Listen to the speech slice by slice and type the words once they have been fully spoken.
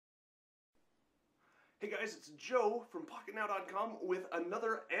Hey guys, it's Joe from Pocketnow.com with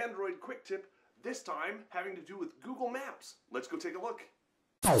another Android quick tip, this time having to do with Google Maps. Let's go take a look.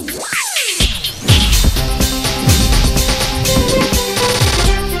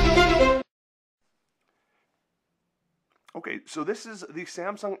 Okay, so this is the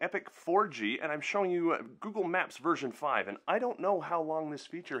Samsung Epic 4G, and I'm showing you Google Maps version 5, and I don't know how long this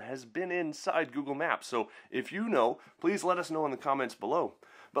feature has been inside Google Maps, so if you know, please let us know in the comments below.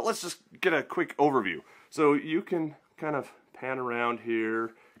 But let's just get a quick overview. So you can kind of pan around here,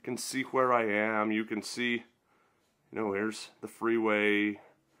 you can see where I am, you can see, here's the freeway,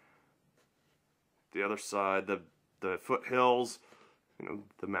 the other side, the foothills,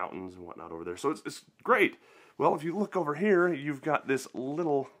 the mountains and whatnot over there. So it's great. Well, if you look over here, you've got this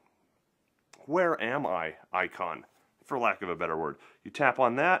little "Where am I" icon, for lack of a better word. You tap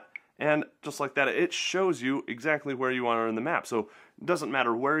on that, and just like that, it shows you exactly where you are in the map. So it doesn't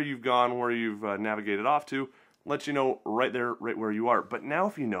matter where you've gone, where you've navigated off to, lets you know right there, right where you are. But now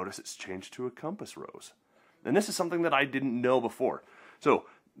if you notice, it's changed to a compass rose. And this is something that I didn't know before. So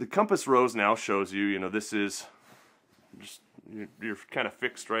the compass rose now shows you, this is just, you're kind of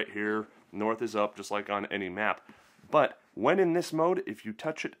fixed right here. North is up, just like on any map. But when in this mode, if you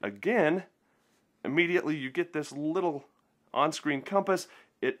touch it again, immediately you get this little on-screen compass.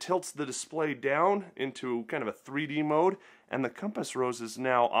 It tilts the display down into kind of a 3D mode, and the compass rose is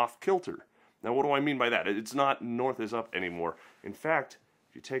now off kilter. Now, what do I mean by that? It's not north is up anymore. In fact,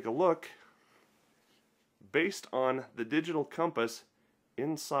 if you take a look, based on the digital compass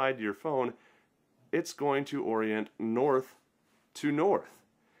inside your phone, it's going to orient north to north.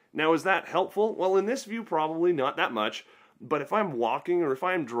 Now, is that helpful? Well, in this view, probably not that much, but if I'm walking or if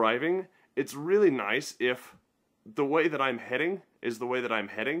I'm driving, it's really nice if the way that I'm heading is the way that I'm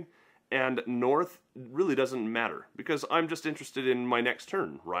heading, and north really doesn't matter, because I'm just interested in my next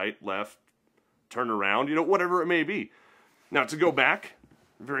turn, right, left, turn around, whatever it may be. Now, to go back,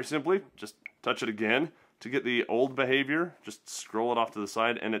 very simply, just touch it again. To get the old behavior, just scroll it off to the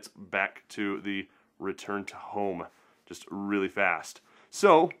side, and it's back to the return to home, just really fast.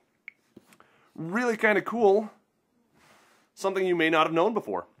 So, really kind of cool, something you may not have known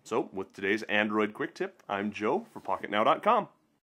before. So, with today's Android Quick Tip, I'm Joe for Pocketnow.com.